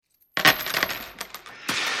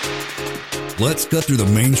Let's cut through the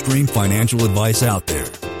mainstream financial advice out there.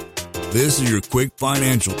 This is your quick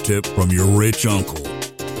financial tip from your rich uncle.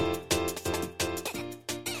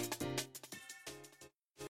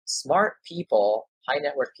 Smart people, high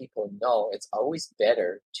net worth people know it's always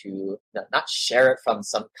better to not share it from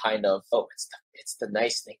some kind of, it's the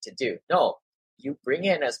nice thing to do. No, you bring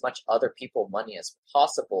in as much other people money as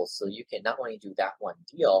possible so you can not only do that one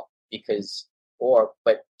deal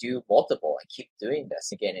but do multiple and keep doing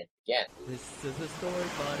this again and again. This is a story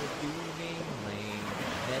about a dude named Lane.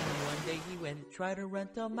 Then one day he went and tried to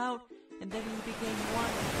rent them out, and then he became one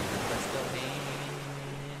with the rest of me.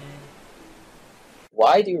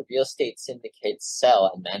 Why do real estate syndicates sell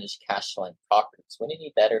and manage cash flowing properties? Wouldn't it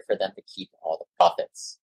be better for them to keep all the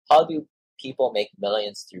profits? How do people make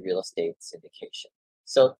millions through real estate syndication?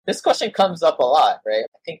 So this question comes up a lot, right?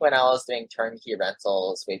 I think when I was doing turnkey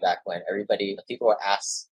rentals way back when, people would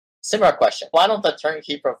ask similar question. Why don't the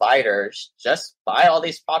turnkey providers just buy all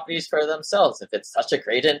these properties for themselves if it's such a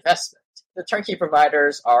great investment? The turnkey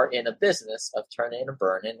providers are in a business of turning and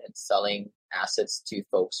burning and selling assets to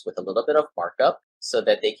folks with a little bit of markup so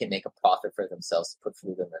that they can make a profit for themselves, put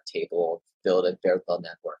food on the table, build a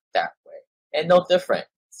network that way. And no different.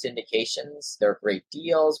 Syndications, they're great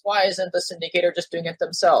deals. Why isn't the syndicator just doing it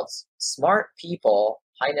themselves? Smart people,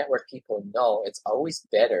 high net worth people know it's always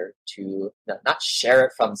better to not share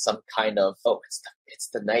it from some kind of, it's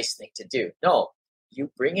the nice thing to do. No, you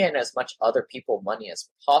bring in as much other people money as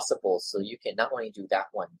possible so you can not only do that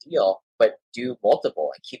one deal, but do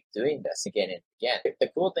multiple and keep doing this again and again. The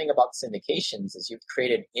cool thing about syndications is you've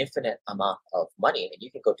created an infinite amount of money and you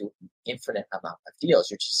can go do an infinite amount of deals.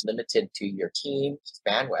 You're just limited to your team's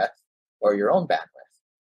bandwidth or your own bandwidth.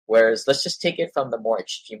 Whereas let's just take it from the more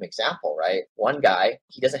extreme example, right? One guy,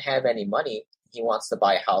 he doesn't have any money. He wants to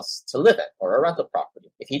buy a house to live in or a rental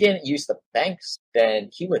property. If he didn't use the banks, then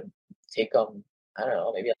he would take them, I don't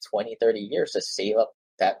know, maybe 20, 30 years to save up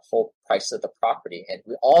that whole price of the property. And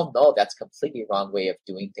we all know that's completely wrong way of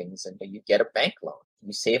doing things. And you get a bank loan,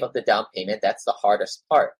 you save up the down payment. That's the hardest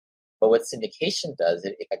part. But what syndication does,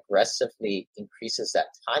 it aggressively increases that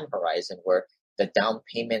time horizon where the down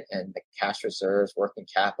payment and the cash reserves, working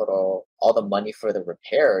capital, all the money for the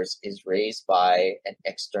repairs is raised by an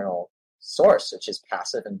external source, which is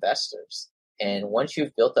passive investors. And once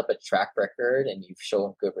you've built up a track record and you've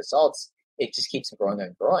shown good results, it just keeps growing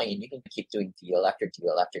and growing, and you can keep doing deal after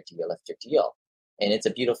deal after deal after deal. And it's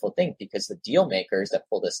a beautiful thing because the deal makers that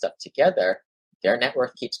pull this stuff together, their net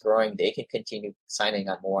worth keeps growing. They can continue signing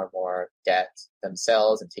on more and more debt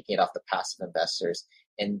themselves and taking it off the passive investors.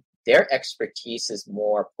 And their expertise is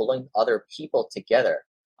more pulling other people together.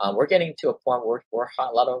 We're getting to a point where we're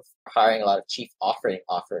hiring a lot of chief operating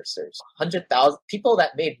officers, 100,000 people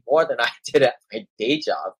that made more than I did at my day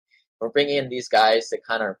job. We're bringing in these guys to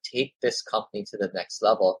kind of take this company to the next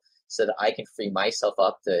level so that I can free myself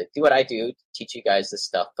up to do what I do, teach you guys this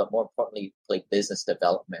stuff, but more importantly, play business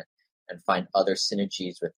development and find other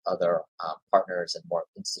synergies with other partners and more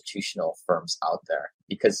institutional firms out there.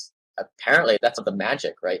 Because apparently that's the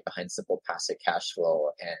magic, right, behind simple passive cash flow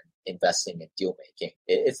and investing in deal making.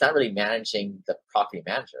 It's not really managing the property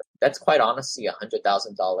manager. That's quite honestly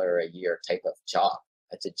 $100,000 a year type of job.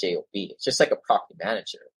 That's a JOB. It's just like a property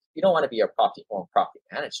manager. You don't want to be a property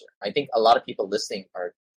manager. I think a lot of people listening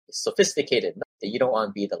are sophisticated enough that you don't want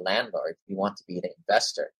to be the landlord. You want to be the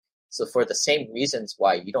investor. So for the same reasons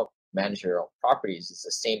why you don't manage your own properties is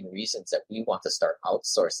the same reasons that we want to start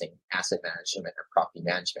outsourcing asset management or property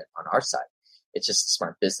management on our side. It's just a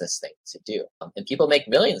smart business thing to do. And people make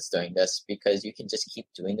millions doing this because you can just keep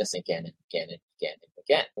doing this again and again and again and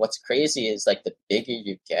again. What's crazy is like the bigger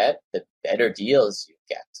you get, the better deals you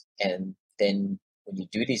get. And then when you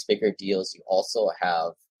do these bigger deals, you also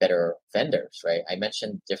have better vendors, right? I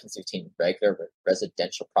mentioned the difference between regular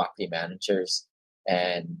residential property managers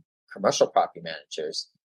and commercial property managers.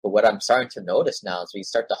 But what I'm starting to notice now is we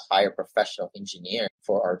start to hire professional engineers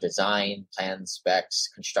for our design, plan, specs,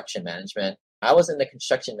 construction management. I was in the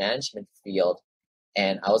construction management field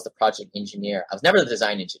and I was the project engineer. I was never the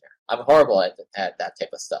design engineer. I'm horrible at that type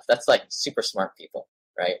of stuff. That's like super smart people,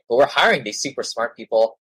 right? But we're hiring these super smart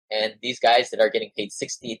people and these guys that are getting paid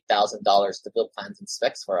 $60,000 to build plans and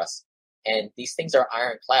specs for us. And these things are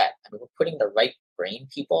ironclad. I mean, we're putting the right brain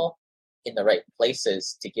people in the right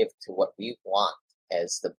places to give to what we want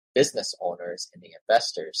as the business owners and the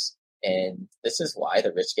investors. And this is why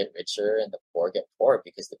the rich get richer and the poor get poorer,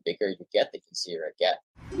 because the bigger you get, the easier it gets.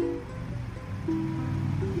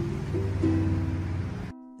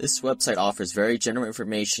 This website offers very general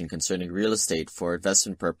information concerning real estate for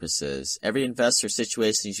investment purposes. Every investor's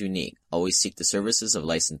situation is unique. Always seek the services of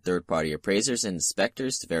licensed third-party appraisers and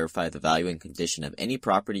inspectors to verify the value and condition of any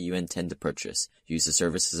property you intend to purchase. Use the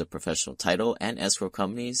services of professional title and escrow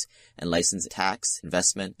companies and licensed tax,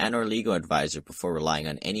 investment, and or legal advisor before relying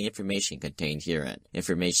on any information contained herein.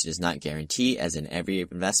 Information is not guaranteed, as in every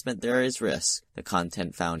investment there is risk. The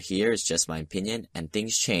content found here is just my opinion, and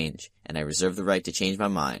things change, and I reserve the right to change my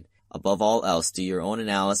mind. Above all else, do your own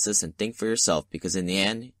analysis and think for yourself, because in the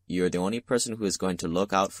end, you are the only person who is going to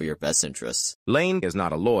look out for your best interests. Lane is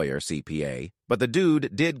not a lawyer, CPA, but the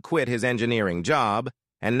dude did quit his engineering job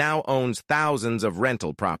and now owns thousands of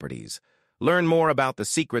rental properties. Learn more about the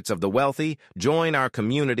secrets of the wealthy. Join our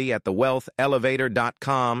community at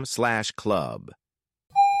thewealthelevator.com/club.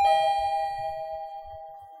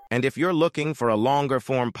 And if you're looking for a longer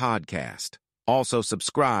form podcast, also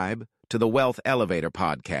subscribe to the Wealth Elevator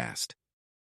podcast.